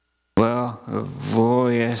a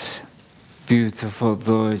glorious, beautiful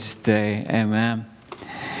Lord's Day. Amen.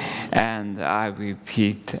 And I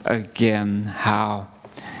repeat again how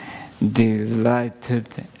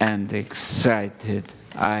delighted and excited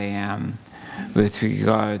I am with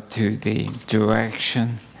regard to the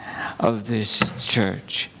direction of this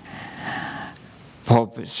church.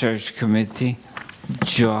 Pulpit Search Committee,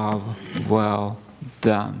 job well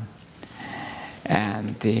done.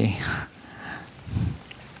 And the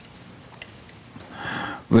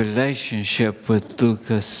relationship with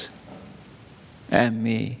Lucas and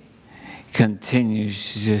me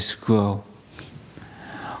continues to just grow.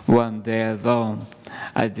 One day alone,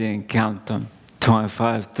 I didn't count them,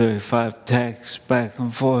 25, 35 texts back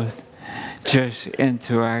and forth, just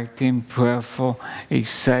interacting, prayerful,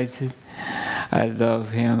 excited. I love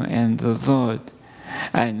him and the Lord.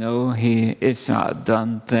 I know it's not a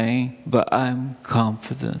done thing, but I'm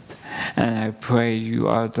confident. And I pray you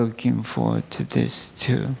are looking forward to this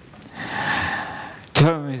too.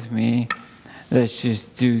 Turn with me. Let's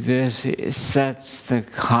just do this. It sets the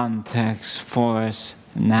context for us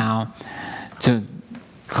now to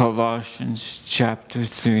Colossians chapter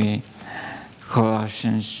 3.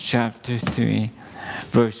 Colossians chapter 3,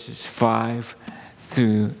 verses 5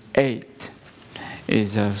 through 8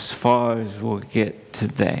 is as far as we'll get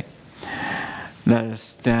today. Let us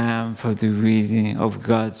stand for the reading of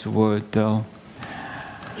God's word, though.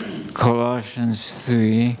 Colossians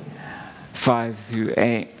 3, 5 through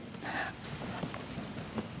 8.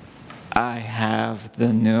 I have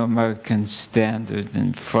the New American Standard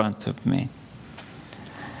in front of me.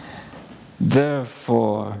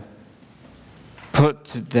 Therefore, put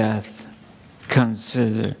to death,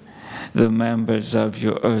 consider the members of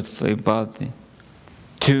your earthly body,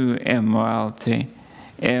 to immorality,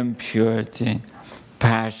 impurity,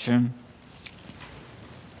 passion,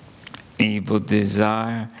 evil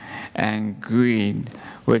desire, and greed,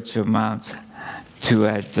 which amounts to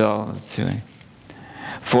idolatry.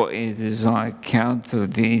 For it is on account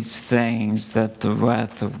of these things that the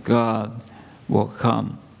wrath of God will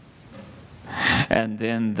come. And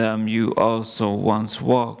in them you also once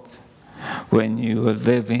walked, when you were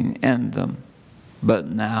living in them. But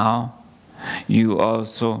now you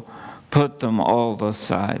also put them all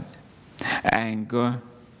aside: anger,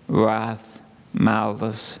 wrath,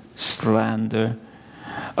 malice, slander,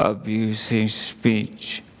 abusive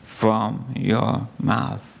speech from your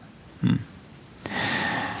mouth.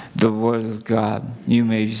 The word of God. You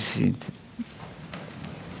may be seated.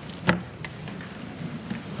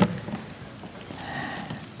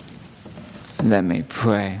 Let me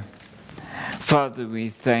pray. Father, we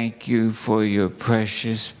thank you for your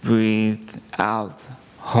precious, breathed out,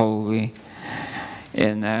 holy,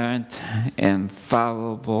 inerrant,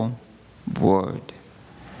 infallible word.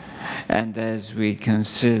 And as we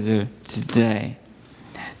consider today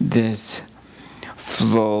this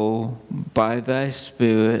flow by thy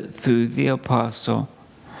Spirit through the apostle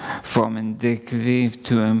from indicative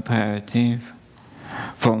to imperative,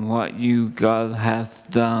 from what you, God, hath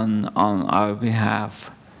done on our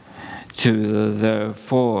behalf, to the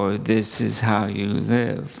therefore this is how you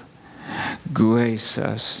live. Grace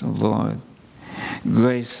us, Lord.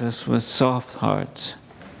 Grace us with soft hearts,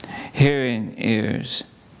 hearing ears,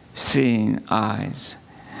 seeing eyes,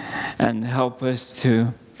 and help us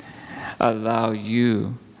to allow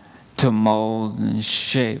you to mold and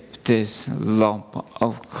shape this lump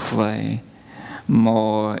of clay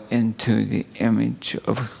more into the image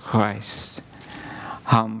of Christ.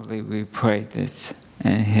 Humbly we pray this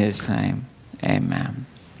in his name. Amen.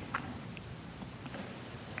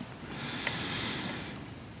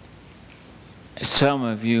 Some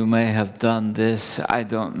of you may have done this. I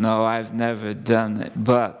don't know. I've never done it.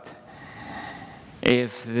 But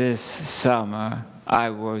if this summer I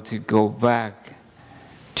were to go back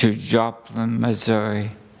to Joplin,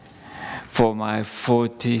 Missouri for my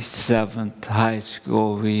 47th high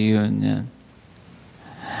school reunion,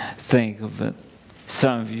 think of it.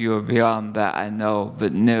 Some of you are beyond that, I know,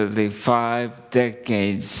 but nearly 5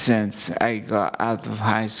 decades since I got out of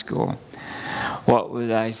high school. What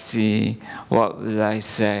would I see? What would I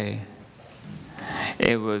say?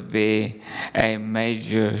 It would be a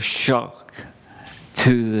major shock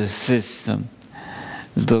to the system,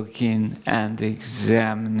 looking and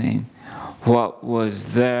examining what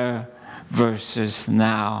was there versus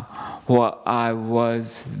now, what I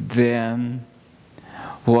was then,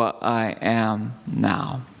 what I am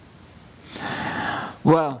now.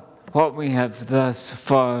 Well, what we have thus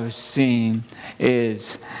far seen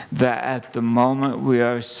is that at the moment we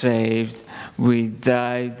are saved, we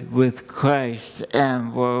died with Christ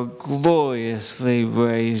and were gloriously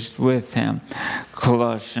raised with him.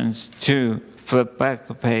 Colossians 2, flip back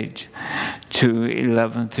a page,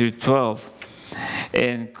 2:11 through 12.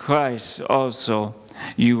 In Christ also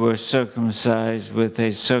you were circumcised with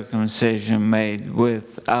a circumcision made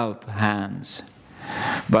without hands,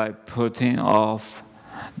 by putting off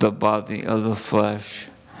the body of the flesh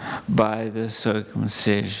by the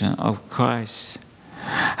circumcision of Christ,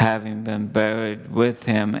 having been buried with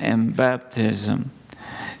him in baptism.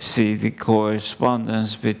 See the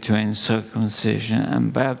correspondence between circumcision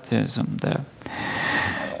and baptism there.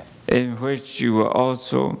 In which you were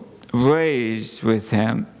also raised with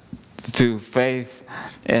him through faith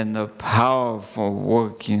in the powerful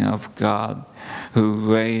working of God,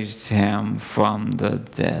 who raised him from the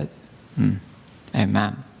dead.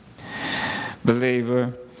 Amen.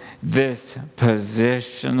 Believer, this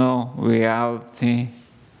positional reality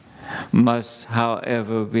must,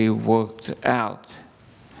 however, be worked out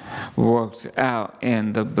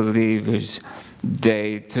in the believer's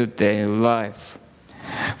day-to-day life.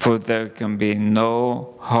 For there can be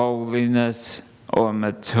no holiness or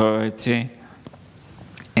maturity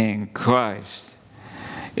in Christ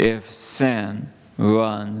if sin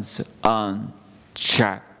runs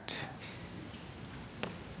unchecked.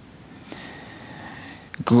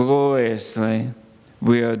 Gloriously,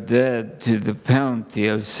 we are dead to the penalty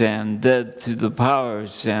of sin, dead to the power of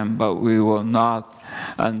sin, but we will not,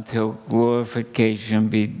 until glorification,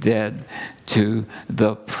 be dead to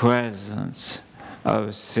the presence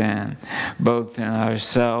of sin, both in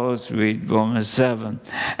ourselves, read Romans 7,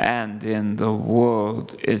 and in the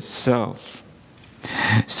world itself.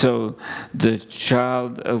 So the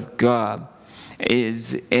child of God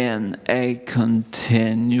is in a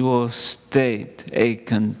continual state, a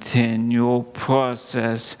continual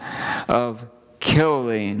process of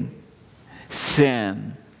killing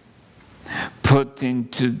sin, putting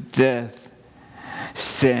to death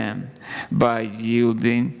sin by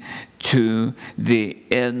yielding to the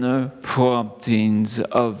inner promptings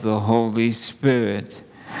of the Holy Spirit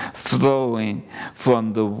flowing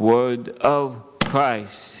from the Word of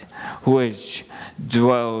Christ, which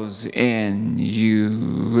dwells in you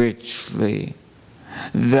richly.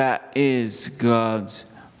 That is God's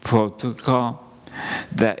protocol.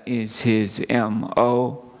 That is his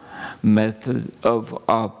MO, method of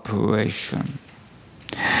operation.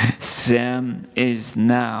 Sin is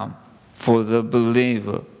now, for the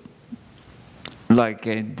believer, like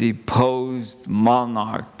a deposed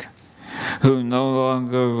monarch who no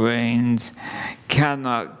longer reigns,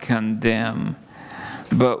 cannot condemn,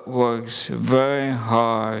 but works very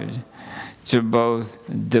hard to both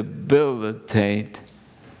debilitate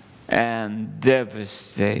and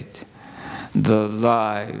devastate the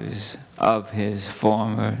lives of his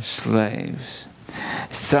former slaves.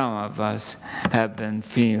 Some of us have been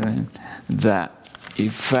feeling that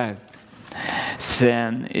effect.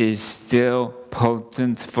 Sin is still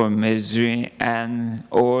potent for misery and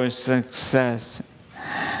or success.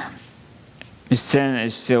 Sin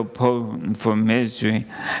is still potent for misery,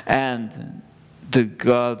 and the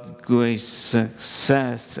God-graced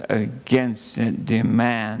success against it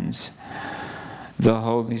demands the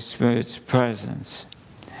Holy Spirit's presence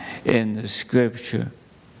in the Scripture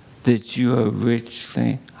that you are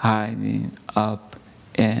richly hiding up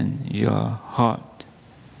in your heart.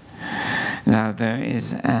 Now there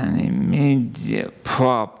is an immediate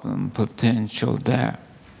problem potential there.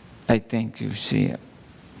 I think you see it.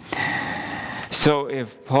 So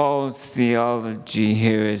if Paul's theology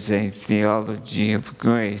here is a theology of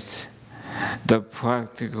grace, the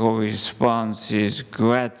practical response is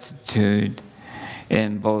gratitude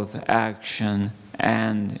in both action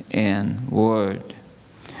and in word.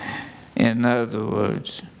 In other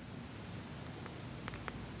words,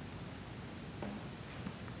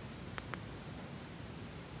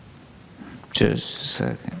 just a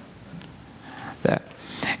second.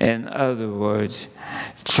 In other words,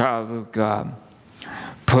 child of God,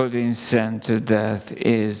 putting sin to death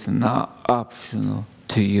is not optional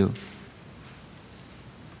to you.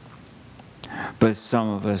 But some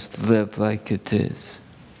of us live like it is.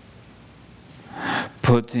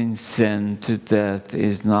 Putting sin to death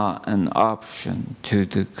is not an option to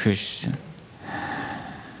the Christian.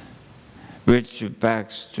 Richard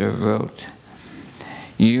Baxter wrote,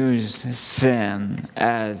 "Use sin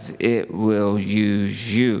as it will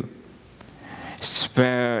use you.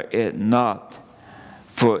 Spare it not,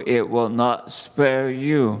 for it will not spare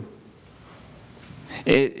you.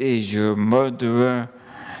 It is your murderer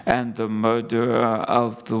and the murderer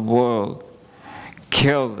of the world.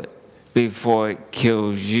 Kill it before it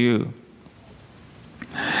kills you.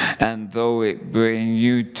 And though it bring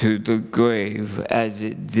you to the grave, as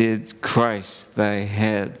it did Christ thy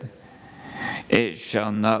head, it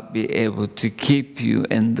shall not be able to keep you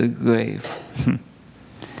in the grave.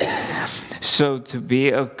 So to be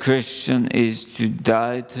a Christian is to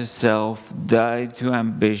die to self, die to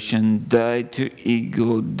ambition, die to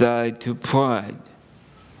ego, die to pride.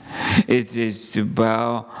 It is to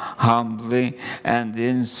bow humbly and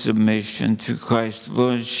in submission to Christ's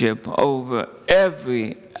lordship over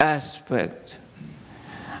every aspect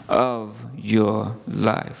of your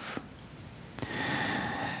life.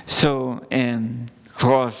 So in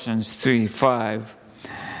Colossians 3:5,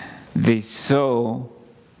 the so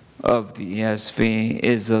of the ESV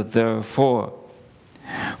is a therefore,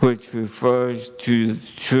 which refers to the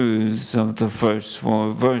truths of the first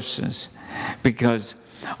 4 verses, because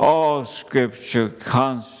all Scripture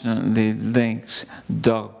constantly links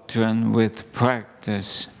doctrine with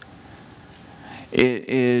practice. It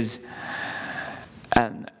is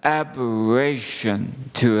an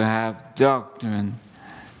aberration to have doctrine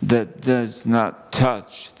that does not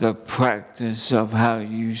touch the practice of how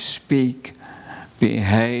you speak,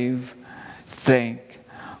 behave, think,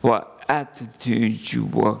 what attitude you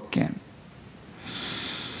walk in.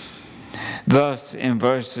 Thus, in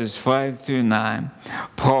verses 5 through 9,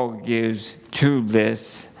 Paul gives 2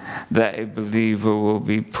 lists that a believer will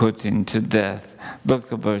be putting to death.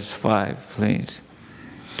 Look at verse 5, please.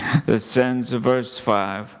 The sins of verse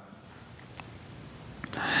 5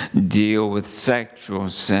 deal with sexual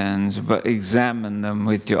sins, but examine them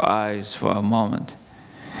with your eyes for a moment.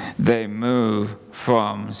 They move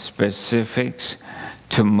from specifics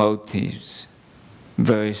to motives.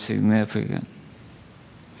 Very significant.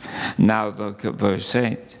 Now look at verse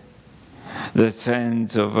 8. The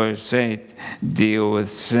sins of verse 8 deal with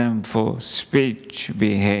sinful speech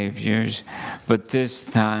behaviors, but this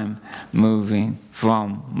time moving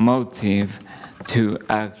from motive to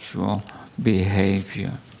actual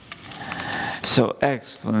behavior. So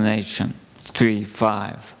explanation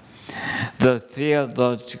 3:5. The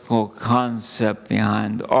theological concept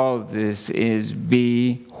behind all this is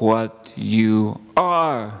be what you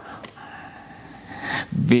are.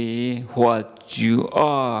 Be what you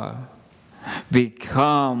are.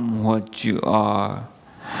 Become what you are.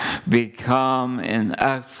 Become in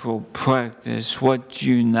actual practice what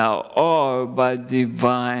you now are by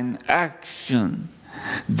divine action.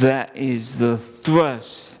 That is the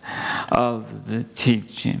thrust of the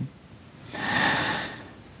teaching.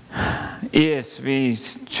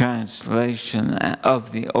 ESV's translation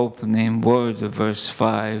of the opening word of verse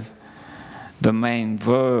 5, the main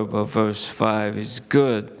verb of verse 5 is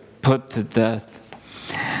good, put to death.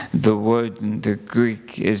 The word in the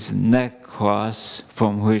Greek is nekros,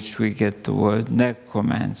 from which we get the word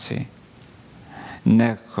necromancy.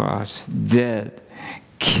 Nekros, dead,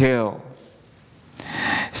 kill.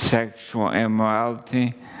 Sexual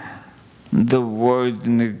immorality, the word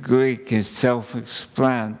in the Greek is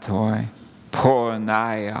self-explanatory,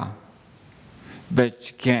 porneia. Bet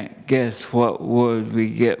you can't guess what word we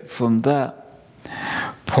get from that.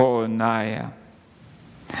 Porneia,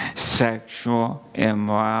 sexual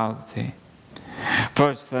immorality.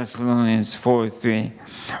 1 Thessalonians 4:3,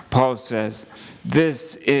 Paul says,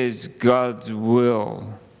 this is God's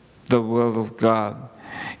will, the will of God,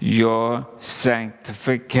 your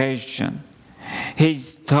sanctification.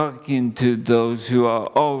 He's talking to those who are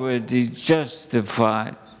already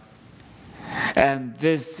justified. And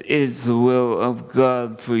this is the will of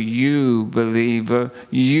God for you, believer,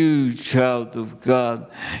 you, child of God,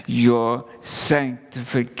 your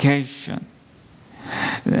sanctification.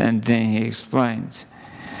 And then he explains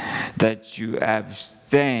that you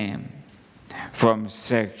abstain from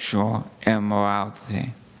sexual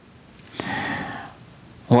immorality.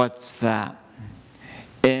 What's that?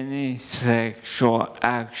 Any sexual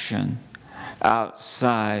action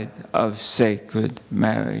outside of sacred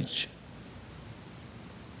marriage.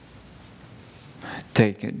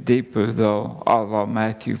 Take it deeper though, a la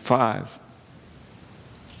Matthew 5.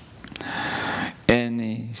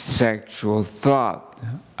 Any sexual thought,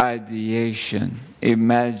 ideation,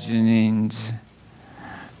 imaginings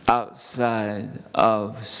outside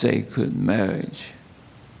of sacred marriage.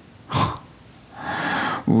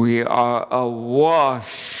 We are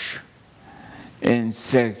awash in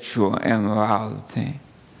sexual immorality.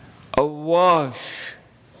 Awash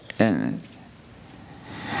in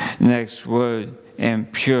it. Next word,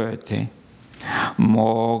 impurity.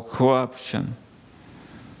 Moral corruption.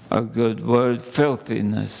 A good word,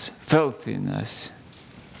 filthiness. Filthiness.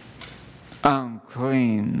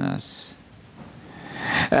 Uncleanness.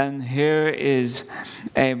 And here is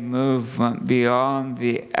a movement beyond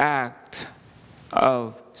the act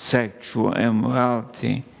of sexual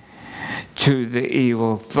immorality, to the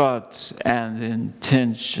evil thoughts and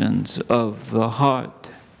intentions of the heart.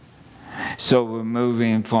 So we're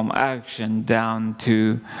moving from action down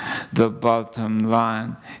to the bottom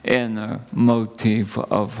line, inner motive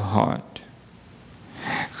of heart.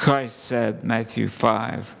 Christ said, Matthew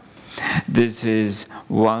 5, this is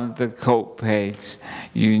one of the coat pegs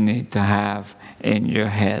you need to have in your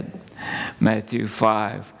head. Matthew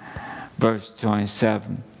 5, verse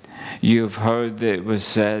 27. You have heard that it was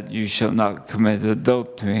said, you shall not commit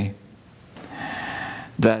adultery.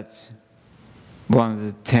 That's one of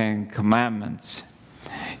the 10 commandments.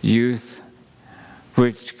 Youth,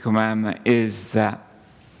 which commandment is that?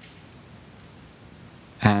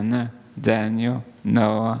 Anna, Daniel,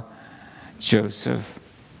 Noah, Joseph.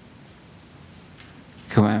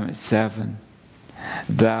 Commandment 7.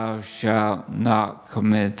 Thou shalt not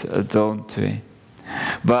commit adultery.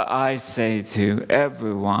 But I say to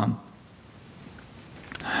everyone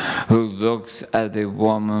who looks at a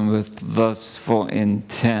woman with lustful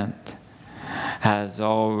intent has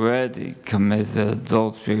already committed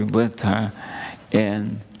adultery with her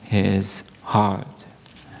in his heart.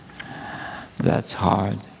 That's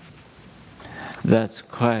hard. That's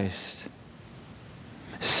Christ.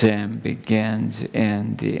 Sin begins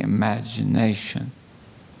in the imagination.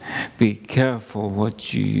 Be careful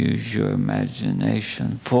what you use your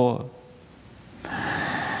imagination for.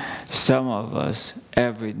 Some of us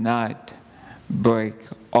every night break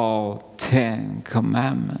all 10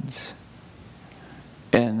 commandments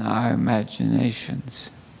in our imaginations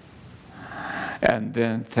and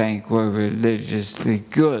then think we're religiously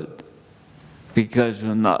good because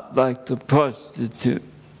we're not like the prostitute.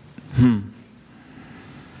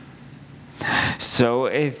 Sow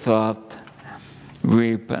a thought,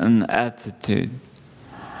 reap an attitude.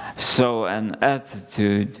 Sow an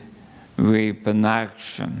attitude, reap an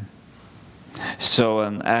action. Sow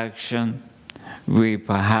an action, reap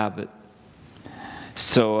a habit.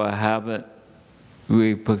 Sow a habit,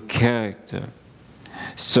 reap a character.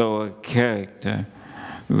 Sow a character,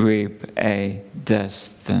 reap a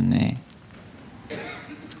destiny.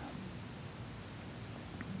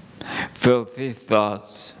 Filthy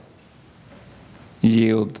thoughts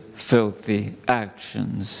yield filthy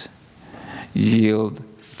actions, yield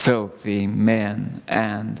filthy men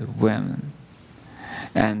and women.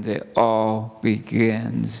 And it all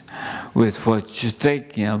begins with what you're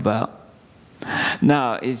thinking about.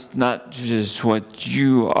 Now, it's not just what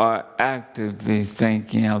you are actively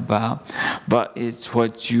thinking about, but it's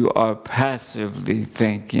what you are passively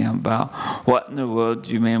thinking about. What in the world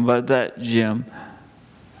do you mean by that, Jim?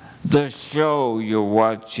 The show you're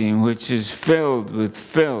watching, which is filled with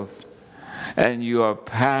filth, and you are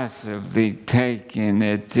passively taking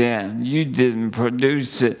it in. You didn't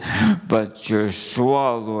produce it, but you're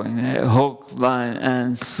swallowing it, hook, line,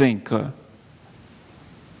 and sinker.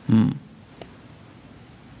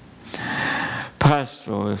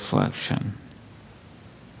 Pastoral reflection.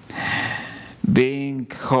 Being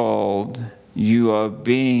called, you are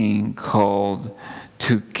being called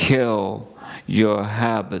to kill your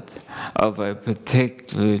habit of a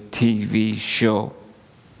particular TV show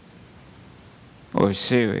or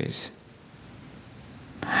series.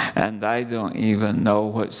 And I don't even know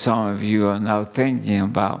what some of you are now thinking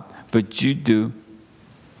about, but you do.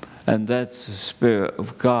 And that's the Spirit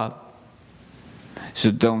of God.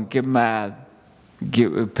 So don't get mad,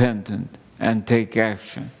 get repentant, and take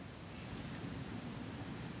action.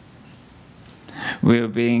 We are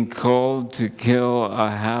being called to kill a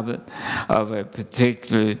habit of a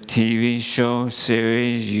particular TV show,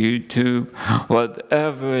 series, YouTube,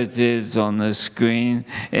 whatever it is on the screen,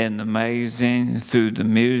 in the magazine, through the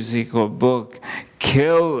music or book.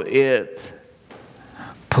 Kill it.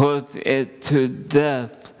 Put it to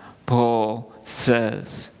death, Paul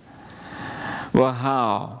says. Well,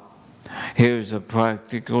 how? Here's a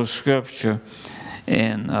practical scripture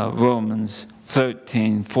in Romans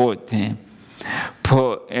 13:14.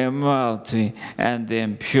 Put immorality and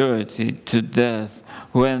impurity to death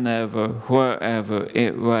whenever, wherever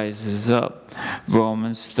it rises up.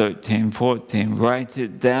 Romans 13:14. Write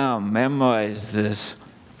it down, memorize this.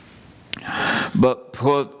 But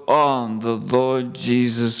put on the Lord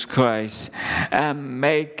Jesus Christ and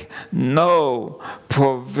make no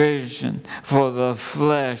provision for the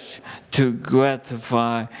flesh to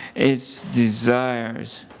gratify its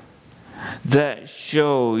desires. That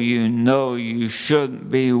show you know you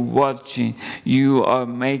shouldn't be watching, you are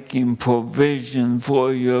making provision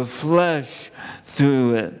for your flesh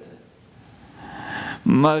through it.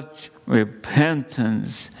 Much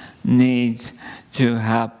repentance needs to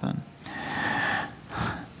happen.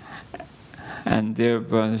 And dear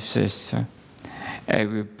brother, sister, a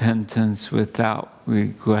repentance without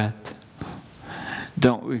regret.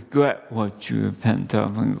 Don't regret what you repent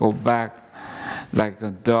of and go back like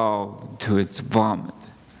a dog to its vomit,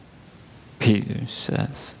 Peter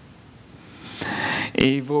says.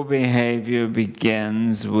 Evil behavior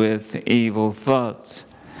begins with evil thoughts.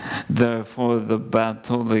 Therefore, the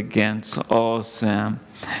battle against all sin,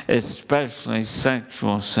 especially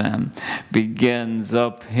sexual sin, begins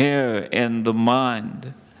up here in the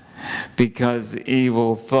mind, because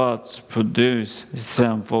evil thoughts produce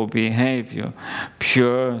sinful behavior.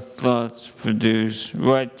 Pure thoughts produce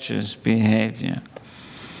righteous behavior.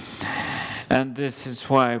 And this is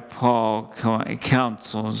why Paul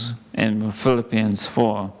counsels in Philippians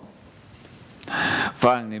 4.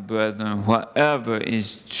 Finally, brethren, whatever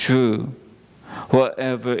is true,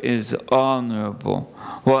 whatever is honorable,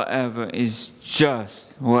 whatever is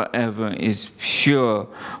just, whatever is pure,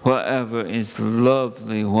 whatever is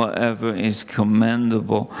lovely, whatever is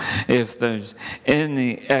commendable, if there's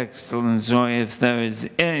any excellence or if there is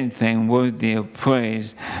anything worthy of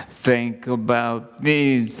praise, think about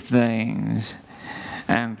these things.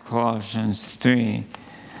 And Colossians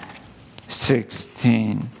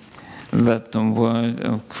 3:16, let the word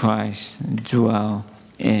of Christ dwell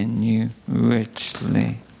in you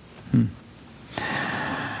richly.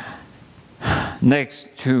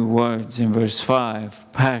 Next two words in verse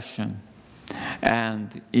 5, passion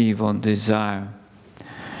and evil desire.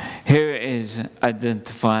 Here is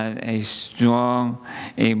identified a strong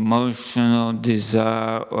emotional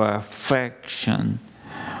desire or affection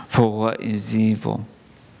for what is evil.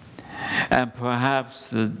 And perhaps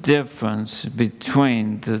the difference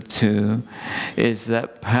between the two is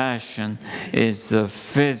that passion is the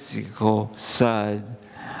physical side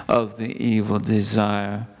of the evil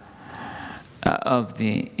desire, of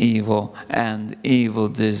the evil, and evil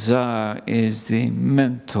desire is the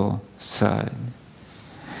mental side.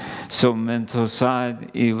 So mental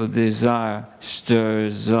side, evil desire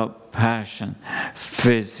stirs up passion,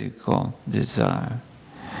 physical desire.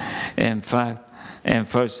 In fact, in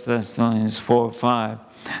 1 Thessalonians 4:5,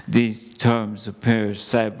 these terms appear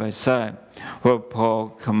side by side, where Paul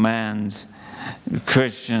commands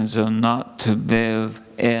Christians are not to live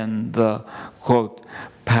in the, quote,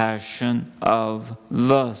 passion of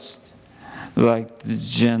lust, like the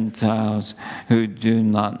Gentiles who do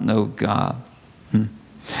not know God.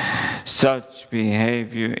 Such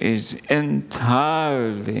behavior is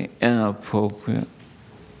entirely inappropriate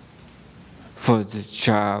for the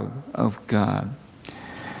child of God.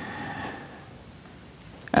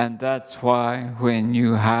 And that's why when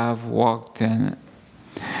you have walked in it,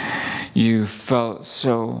 you felt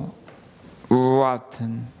so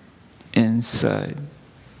rotten inside,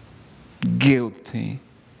 guilty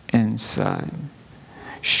inside,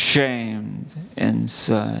 shamed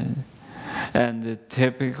inside. And the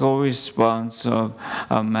typical response of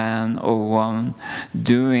a man or woman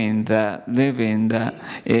doing that, living that,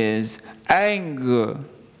 is anger.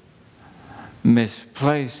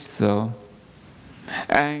 Misplaced though.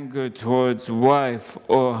 Anger towards wife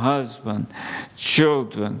or husband,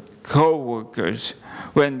 children, co-workers,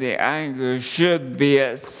 when the anger should be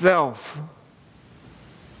at self.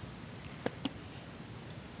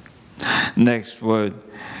 Next word,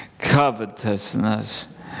 covetousness,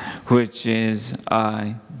 which is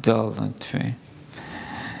idolatry.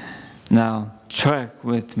 Now, track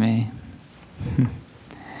with me,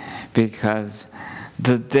 because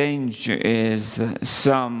the danger is that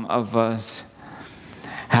some of us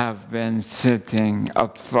have been sitting,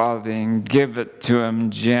 applauding, give it to him,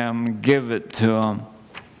 Jim, give it to him,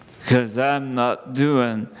 because I'm not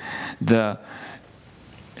doing the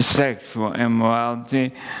sexual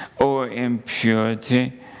immorality or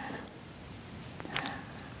impurity.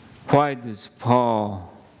 Why does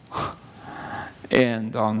Paul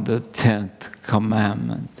end on the 10th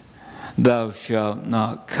commandment? Thou shalt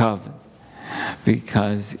not covet,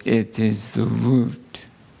 because it is the root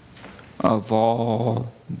of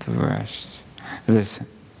all the rest. Listen,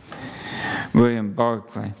 William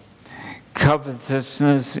Barclay,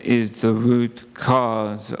 covetousness is the root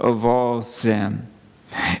cause of all sin.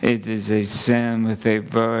 It is a sin with a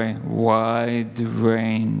very wide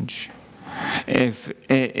range. If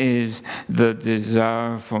it is the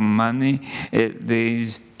desire for money, it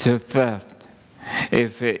leads to theft.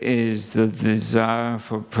 If it is the desire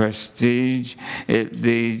for prestige, it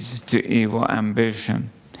leads to evil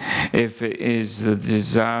ambition. If it is the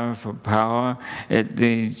desire for power, it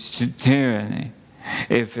leads to tyranny.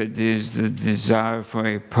 If it is the desire for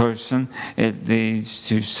a person, it leads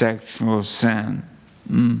to sexual sin.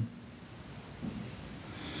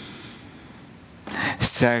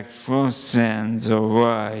 Sexual sins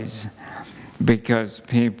arise because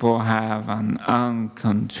people have an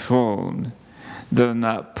uncontrolled, though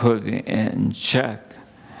not put in check,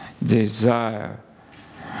 desire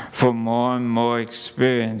for more and more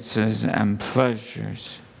experiences and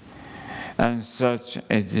pleasures. And such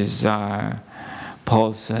a desire,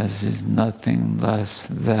 Paul says, is nothing less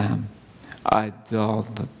than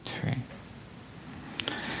idolatry.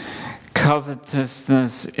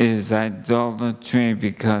 Covetousness is idolatry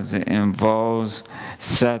because it involves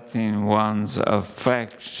setting one's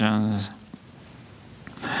affections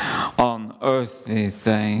on earthly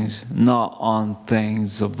things, not on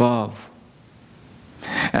things above,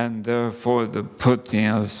 and therefore the putting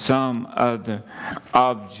of some other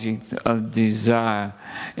object of desire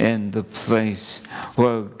in the place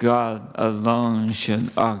where God alone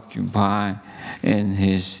should occupy in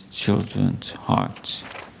His children's hearts.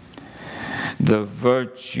 The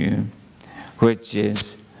virtue, which is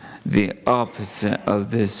the opposite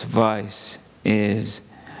of this vice, is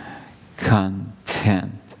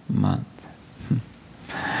contentment.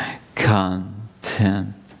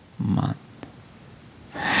 Contentment.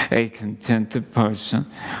 A contented person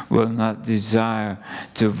will not desire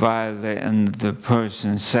to violate another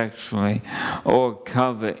person sexually or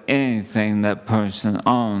covet anything that person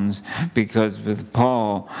owns, because with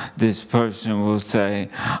Paul, this person will say,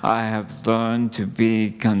 I have learned to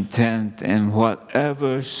be content in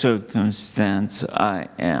whatever circumstance I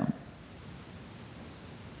am.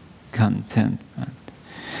 Contentment.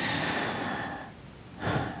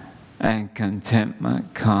 And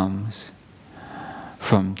contentment comes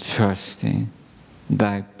from trusting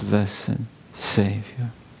thy blessed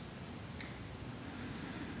Savior.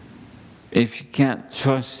 If you can't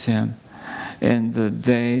trust Him in the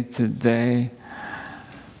day-to-day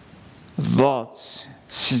thoughts,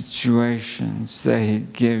 situations that He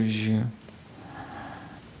gives you,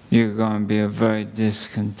 you're going to be a very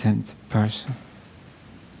discontented person,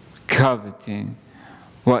 coveting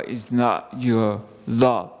what is not your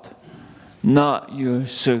lot, not your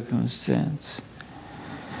circumstance.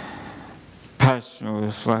 Personal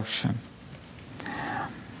reflection.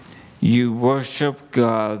 You worship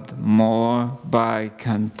God more by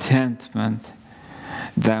contentment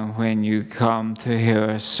than when you come to hear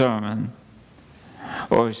a sermon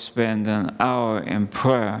or spend an hour in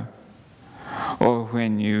prayer or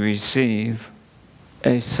when you receive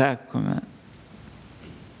a sacrament.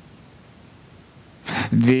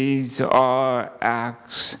 These are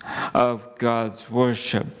acts of God's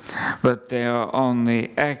worship, but they are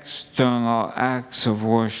only external acts of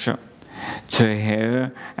worship, to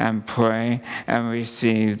hear and pray and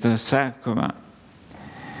receive the sacrament.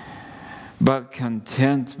 But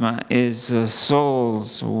contentment is the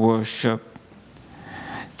soul's worship,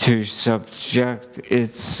 to subject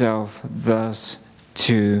itself thus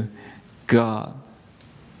to God.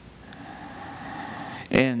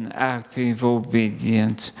 In active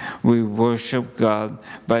obedience, we worship God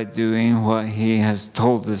by doing what He has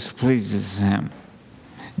told us pleases Him.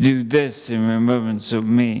 Do this in remembrance of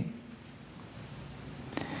me.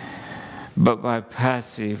 But by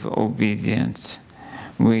passive obedience,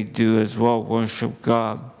 we do as well worship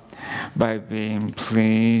God by being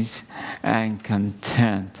pleased and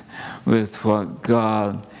content with what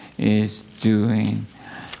God is doing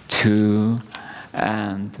to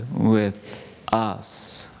and with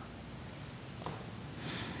us.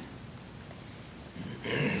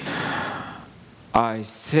 I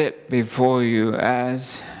sit before you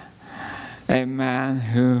as a man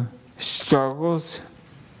who struggles,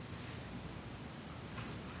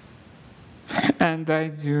 and I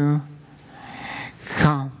do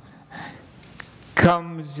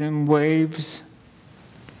comes in waves,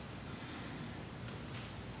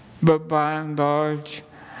 but by and large,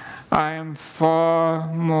 I am far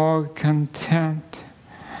more content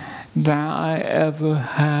than I ever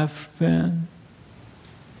have been.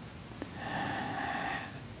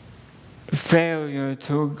 Failure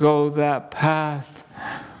to go that path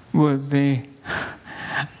would be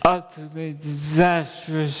utterly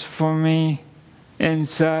disastrous for me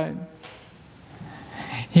inside.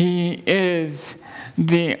 He is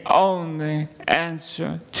the only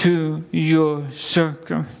answer to your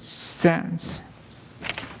circumstance.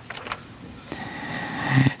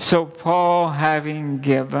 So Paul, having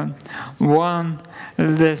given one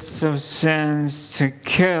list of sins to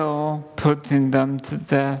kill, putting them to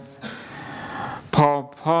death, Paul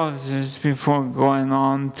pauses before going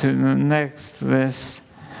on to the next list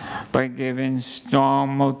by giving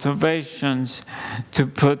strong motivations to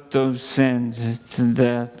put those sins to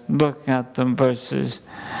death. Look at them, verses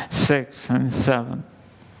 6 and 7.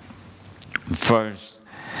 First,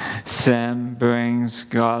 Sin brings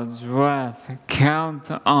God's wrath.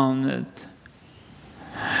 Count on it.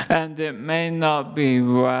 And it may not be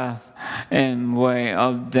wrath in way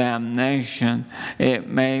of damnation. It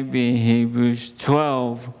may be Hebrews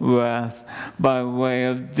 12 wrath by way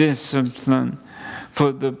of discipline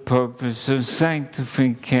for the purpose of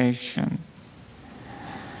sanctification.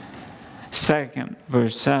 Second,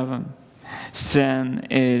 verse 7. Sin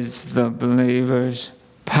is the believer's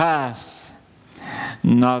past,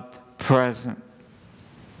 not present.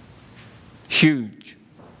 Huge.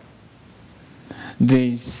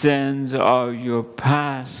 These sins are your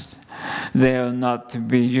past. They are not to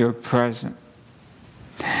be your present.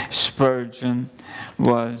 Spurgeon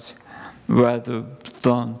was rather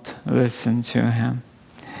blunt. Listen to him.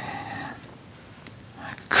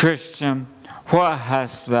 Christian, what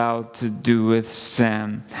hast thou to do with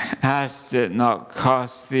sin? Hast it not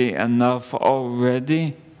cost thee enough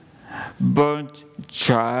already? Burnt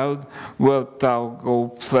child, wilt thou go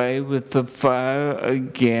play with the fire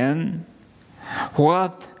again?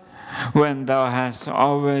 What? When thou hast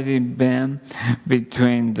already been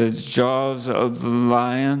between the jaws of the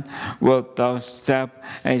lion, wilt thou step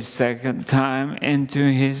a second time into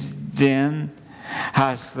his den?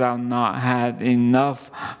 Hast thou not had enough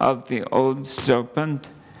of the old serpent?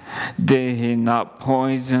 Did he not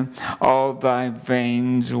poison all thy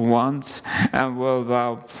veins once? And wilt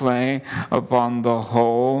thou play upon the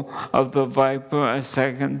hole of the viper a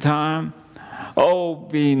second time? Oh,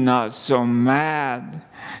 be not so mad,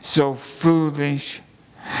 so foolish.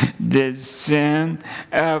 Did sin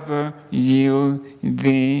ever yield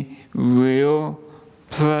thee real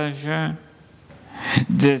pleasure?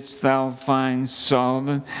 Didst thou find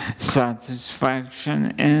solid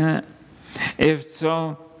satisfaction in it? If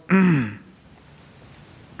so,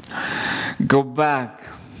 go back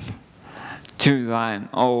to thine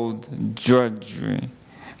old drudgery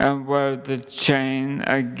and wear the chain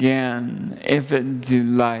again, if it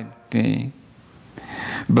delight thee.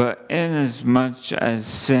 But inasmuch as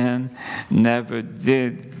sin never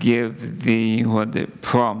did give thee what it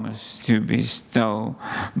promised to bestow,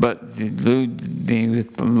 but deluded thee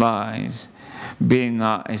with lies, be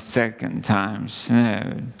not a second time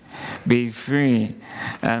snared. Be free,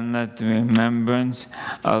 and let the remembrance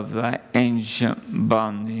of thy ancient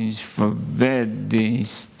bondage forbid thee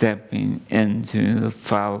stepping into the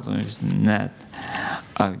fowler's net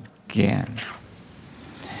again.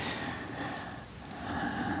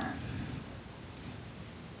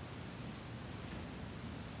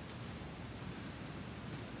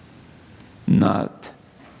 Not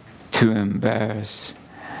to embarrass,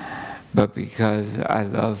 but because I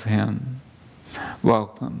love him.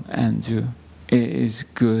 Welcome, Andrew. It is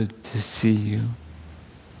good to see you.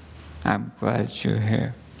 I'm glad you're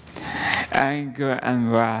here. Anger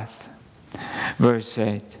and wrath. Verse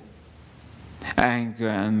 8. Anger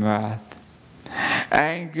and wrath.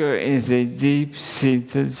 Anger is a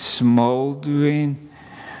deep-seated, smoldering,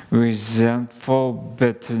 resentful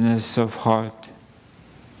bitterness of heart.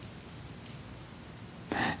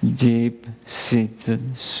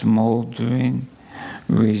 Deep-seated, smoldering,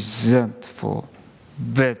 resentful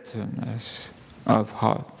bitterness of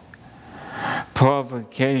heart.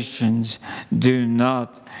 Provocations do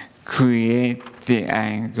not create the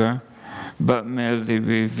anger, but merely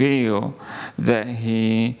reveal that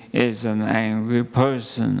he is an angry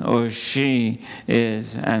person or she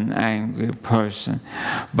is an angry person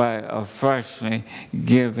by freshly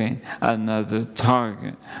giving another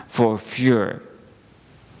target for fury.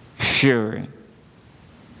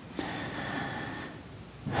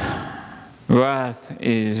 Wrath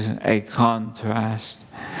is a contrast.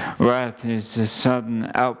 Wrath is the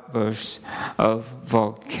sudden outburst of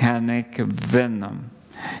volcanic venom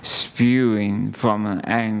spewing from an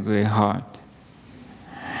angry heart.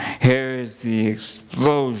 Here is the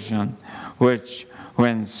explosion which,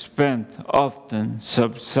 when spent, often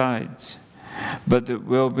subsides, but it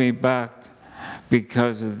will be back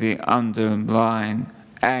because of the underlying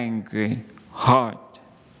angry heart.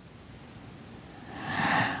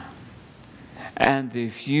 And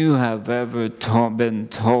if you have ever been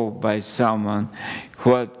told by someone,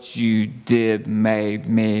 what you did made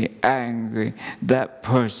me angry, that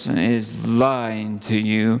person is lying to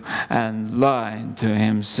you and lying to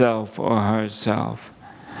himself or herself.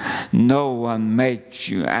 No one makes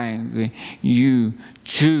you angry. You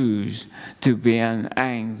choose to be an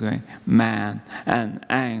angry man, an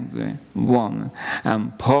angry woman.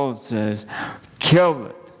 And Paul says, kill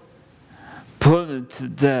it. Put it to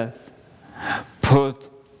death. Put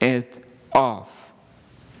it off.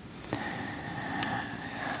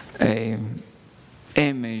 An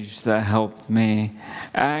image that helped me.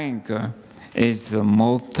 Anger is the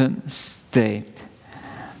molten state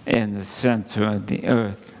in the center of the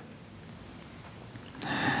earth.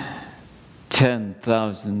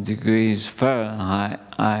 10,000 degrees Fahrenheit,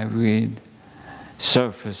 I read,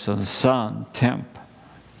 surface of the sun, temp,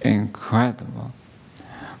 incredible.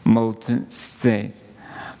 Molten state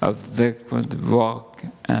of liquid rock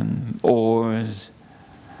and ores.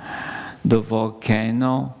 The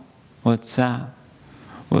volcano, what's that?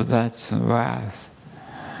 Well, that's the wrath.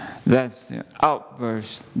 That's the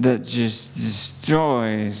outburst that just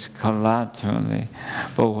destroys collaterally.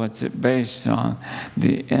 But what's it based on?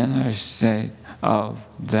 The inner state of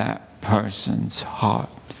that person's heart.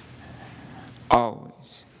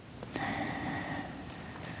 Always.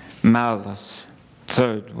 Malice,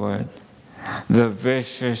 third word. The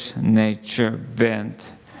vicious nature bent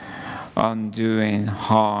on doing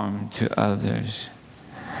harm to others.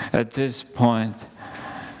 At this point,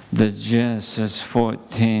 the Genesis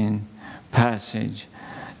 14 passage,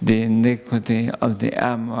 the iniquity of the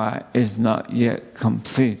Amorite is not yet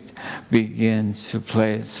complete, begins to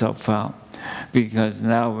play itself out. Because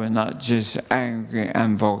now we're not just angry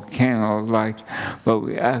and volcano-like, but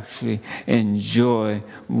we actually enjoy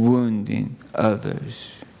wounding others.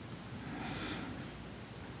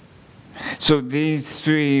 So these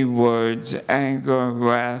three words, anger,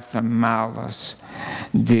 wrath, and malice,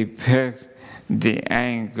 depict the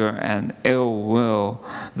anger and ill will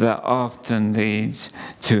that often leads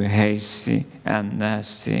to hasty and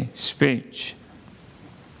nasty speech.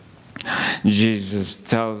 Jesus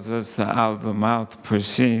tells us that out of the mouth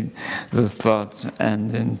proceed the thoughts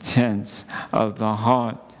and intents of the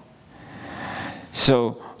heart.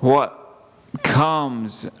 So what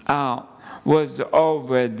comes out was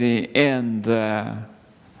already in there.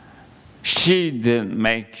 She didn't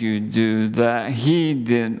make you do that. He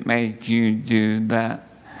didn't make you do that.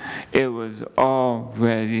 It was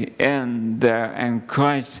already in there. And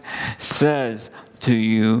Christ says to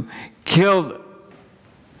you, kill it.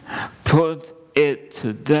 Put it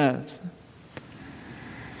to death.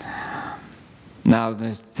 Now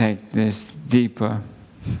let's take this deeper.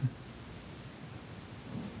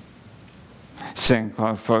 St.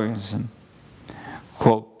 Clark Ferguson,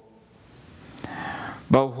 quote,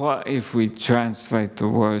 but what if we translate the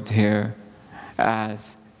word here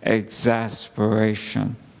as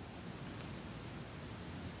exasperation?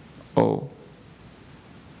 Oh,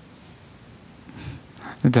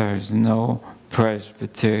 there's no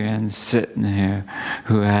Presbyterian sitting here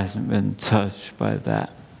who hasn't been touched by that.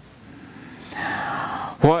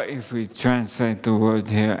 What if we translate the word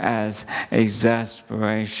here as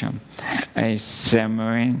exasperation, a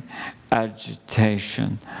simmering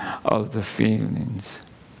agitation of the feelings?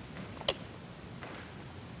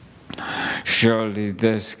 Surely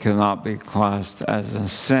this cannot be classed as a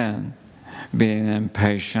sin, being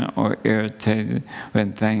impatient or irritated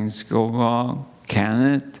when things go wrong,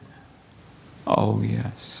 can it? Oh,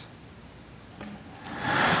 yes.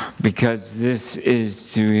 Because this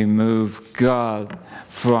is to remove God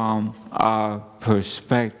from our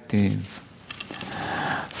perspective.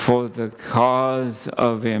 For the cause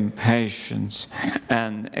of impatience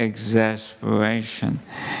and exasperation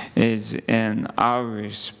is in our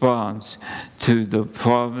response to the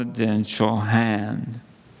providential hand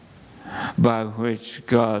by which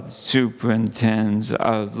God superintends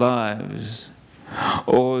our lives,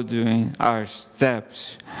 ordering our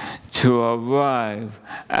steps to arrive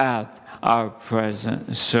at our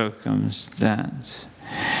present circumstance.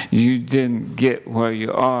 You didn't get where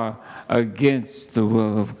you are against the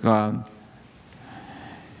will of God.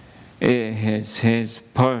 It is His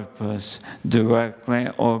purpose, directly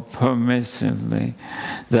or permissively,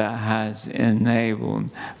 that has enabled,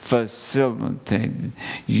 facilitated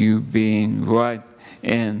you being right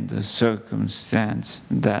in the circumstance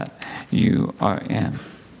that you are in.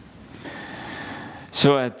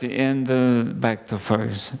 So at the end of, back to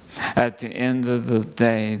first, at the end of the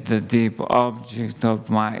day, the deep object of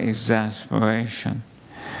my exasperation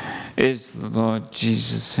is the Lord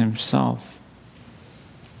Jesus Himself.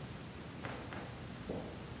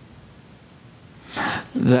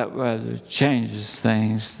 That rather changes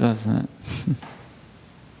things, doesn't it?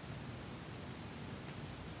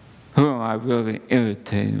 Who am I really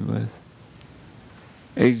irritated with?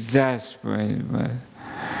 Exasperated with?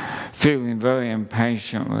 Feeling very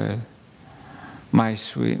impatient with? My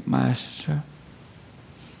sweet Master.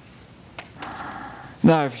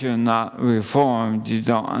 Now, if you're not reformed, you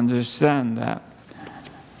don't understand that.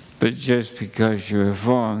 But just because you're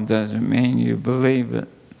reformed doesn't mean you believe it.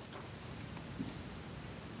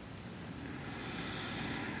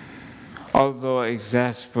 Although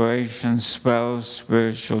exasperation spells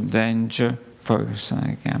spiritual danger,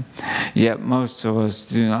 Ferguson again. Yet most of us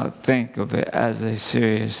do not think of it as a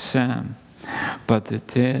serious sin, but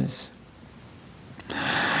it is.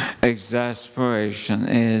 Exasperation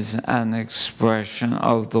is an expression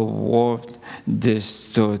of the warped,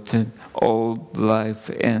 distorted old life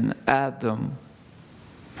in Adam.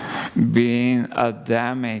 Being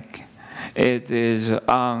Adamic, it is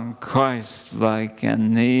unchristlike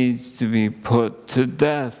and needs to be put to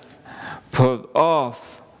death, put off.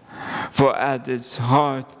 For at its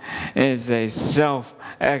heart is a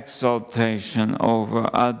self-exaltation over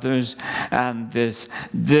others, and this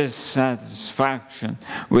dissatisfaction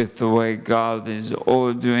with the way God is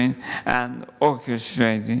ordering and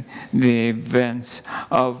orchestrating the events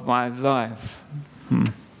of my life.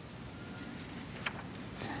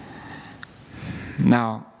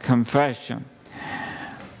 Now, confession.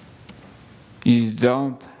 You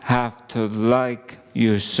don't have to like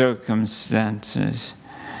your circumstances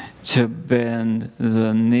to bend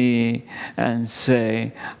the knee and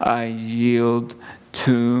say, I yield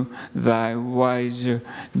to thy wiser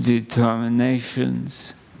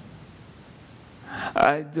determinations.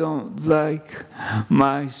 I don't like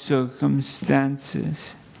my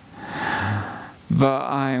circumstances, but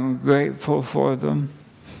I am grateful for them,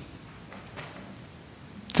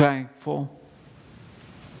 thankful,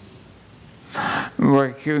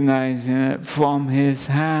 recognizing it from His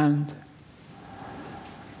hand.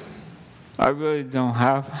 I really don't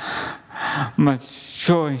have much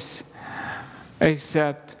choice,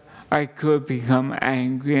 except I could become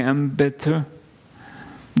angry and bitter.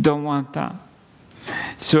 Don't want that.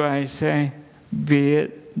 So I say, be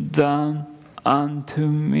it done unto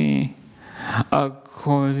me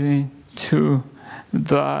according to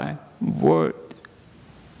thy word.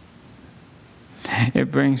 It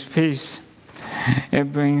brings peace.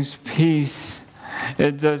 It brings peace.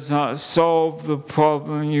 It does not solve the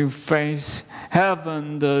problem you face.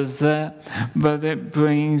 Heaven does that, but it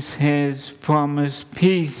brings His promised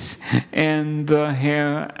peace in the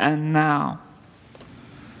here and now.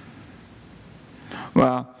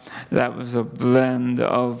 Well, that was a blend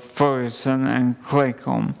of Ferguson and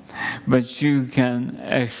Claycomb, but you can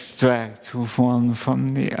extract one from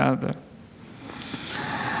the other.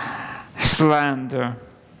 Slander.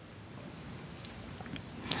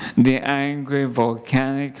 The angry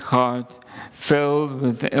volcanic heart filled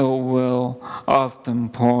with ill will often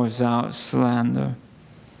pours out slander.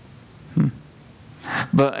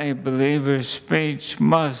 But a believer's speech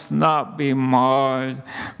must not be marred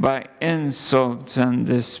by insults and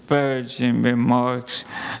disparaging remarks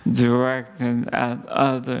directed at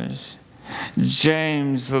others.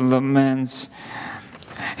 James laments.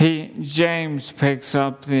 James picks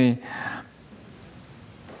up the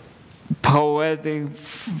poetic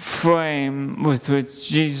frame with which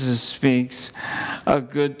Jesus speaks. A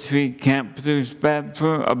good tree can't produce bad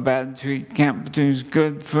fruit, a bad tree can't produce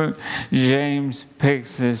good fruit. James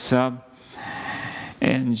picks this up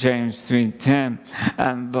in James 3:10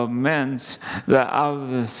 and laments that out of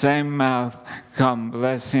the same mouth come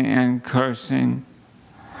blessing and cursing.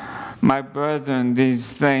 My brethren, these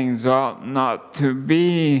things ought not to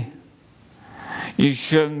be. You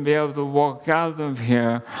shouldn't be able to walk out of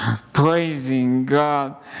here praising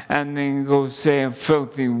God and then go say a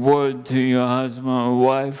filthy word to your husband or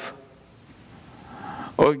wife,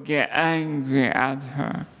 or get angry at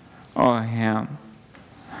her or him.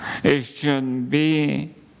 It shouldn't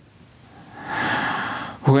be.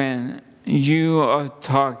 When you are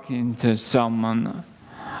talking to someone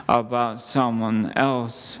about someone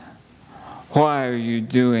else, why are you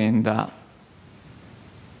doing that?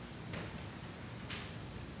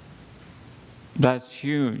 That's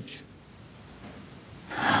huge.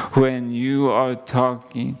 When you are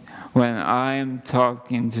talking, when I am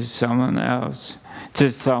talking to someone else, to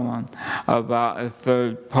someone about a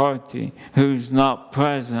third party who's not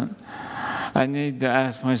present, I need to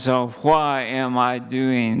ask myself, why am I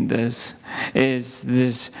doing this? Is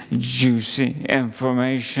this juicy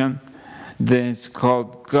information? Then it's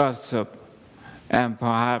called gossip and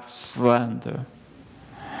perhaps slander.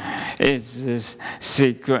 Is this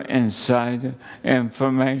secret insider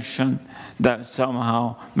information that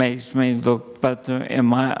somehow makes me look better in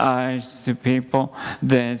my eyes to people?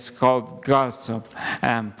 Then it's called gossip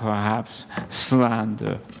and perhaps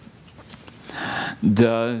slander.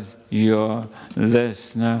 Does your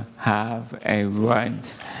listener have a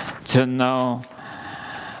right to know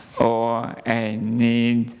or a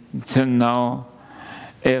need to know?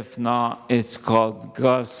 If not, it's called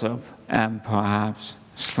gossip and perhaps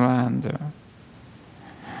slander.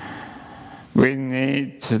 We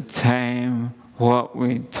need to tame what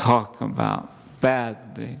we talk about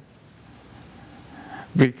badly.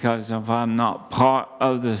 Because if I'm not part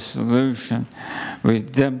of the solution,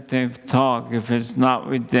 redemptive talk, if it's not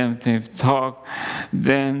redemptive talk,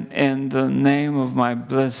 then in the name of my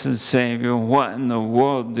blessed Savior, what in the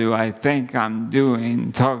world do I think I'm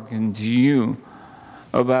doing talking to you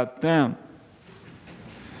about them?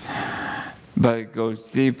 But it goes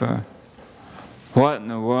deeper. What in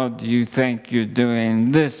the world do you think you're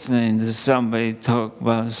doing listening to somebody talk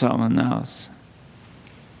about someone else?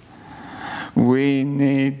 We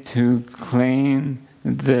need to clean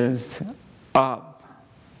this up.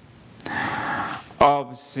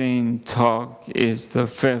 Obscene talk is the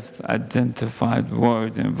fifth identified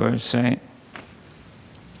word in verse 8.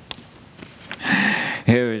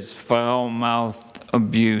 Here is foul-mouthed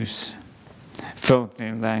abuse,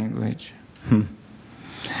 filthy language.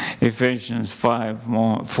 Ephesians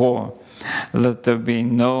 5:4. Let there be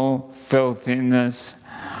no filthiness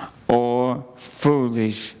or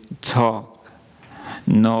foolish talk,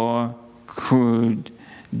 nor crude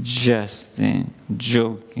jesting,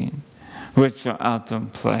 joking, which are out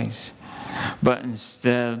of place. But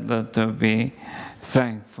instead let there be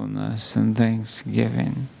thankfulness and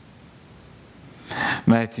thanksgiving.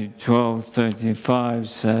 Matthew 12:35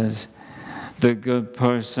 says, the good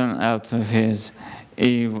person out of his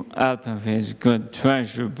good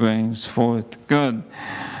treasure brings forth good.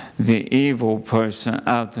 The evil person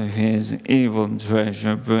out of his evil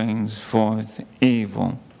treasure brings forth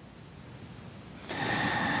evil.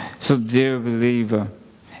 So, dear believer,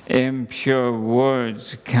 impure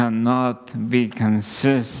words cannot be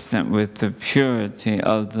consistent with the purity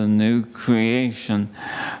of the new creation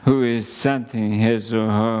who is setting his or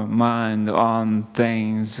her mind on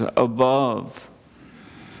things above.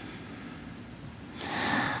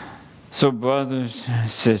 So, brothers,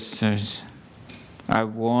 sisters, I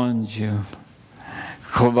warned you.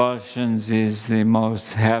 Colossians is the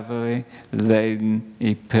most heavily laden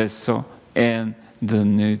epistle in the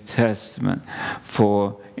New Testament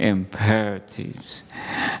for imperatives.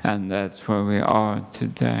 And that's where we are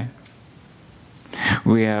today.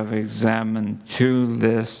 We have examined two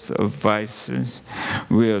lists of vices.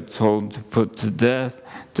 We are told to put to death,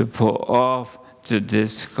 to put off, to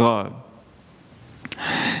discard.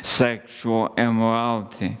 Sexual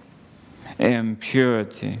immorality,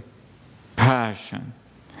 impurity, passion,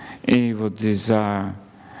 evil desire,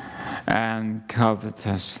 and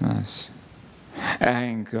covetousness,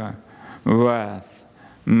 anger, wrath,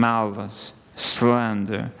 malice,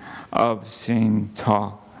 slander, obscene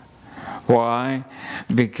talk. Why?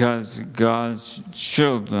 Because God's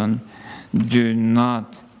children do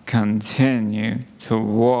not continue to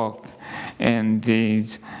walk in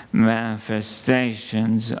these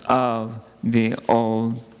manifestations of the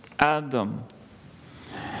old Adam.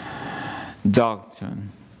 Doctrine.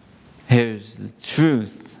 Here's the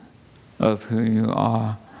truth of who you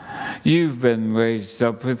are. You've been raised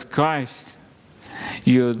up with Christ.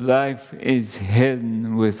 Your life is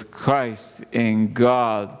hidden with Christ in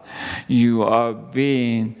God. You are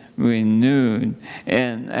being renewed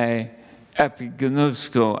in a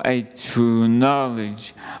epignosko, a true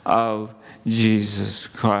knowledge of Jesus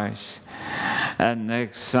Christ. And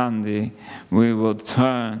next Sunday, we will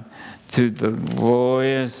turn to the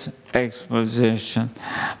glorious exposition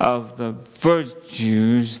of the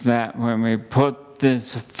virtues that when we put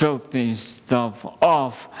this filthy stuff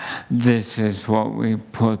off, this is what we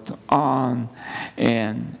put on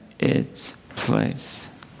in its place.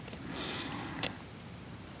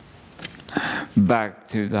 Back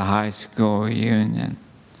to the high school reunion.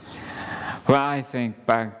 When I think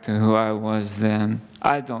back to who I was then,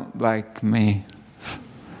 I don't like me.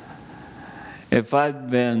 If I'd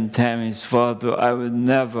been Tammy's father, I would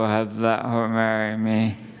never have let her marry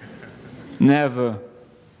me. Never.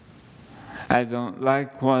 I don't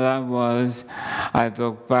like what I was. I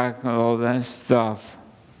look back at all that stuff.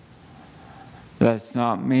 That's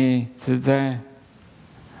not me today.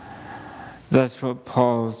 That's what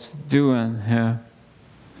Paul's doing here.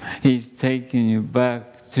 He's taking you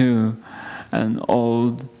back to an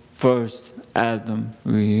old first Adam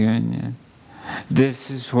reunion.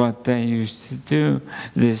 This is what they used to do.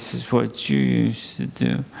 This is what you used to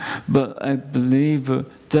do. But a believer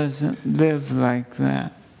doesn't live like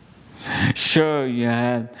that. Sure, you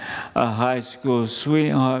had a high school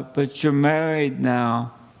sweetheart, but you're married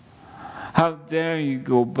now. How dare you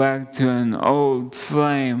go back to an old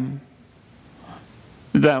flame?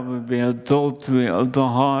 That would be adultery of the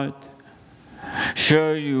heart.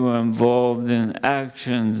 Sure, you were involved in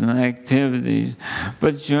actions and activities,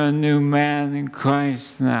 but you're a new man in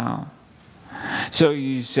Christ now. So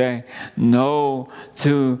you say no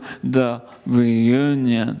to the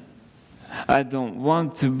reunion. I don't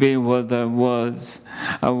want to be what I was.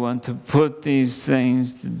 I want to put these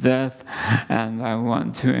things to death, and I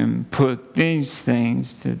want to put these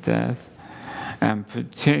things to death. And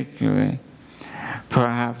particularly,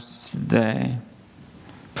 perhaps today,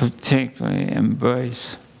 particularly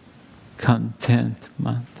embrace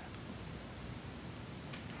contentment.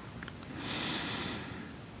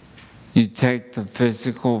 You take the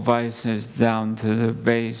physical vices down to the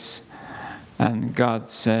base, and God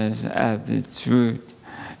says at its root,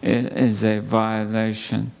 it is a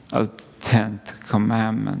violation of the 10th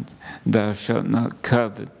commandment. Thou shalt not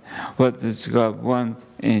covet. What does God want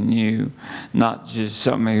in you? Not just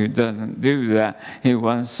somebody who doesn't do that. He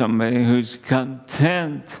wants somebody who's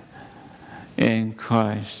content in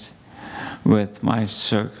Christ with my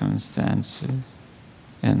circumstances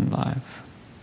in life.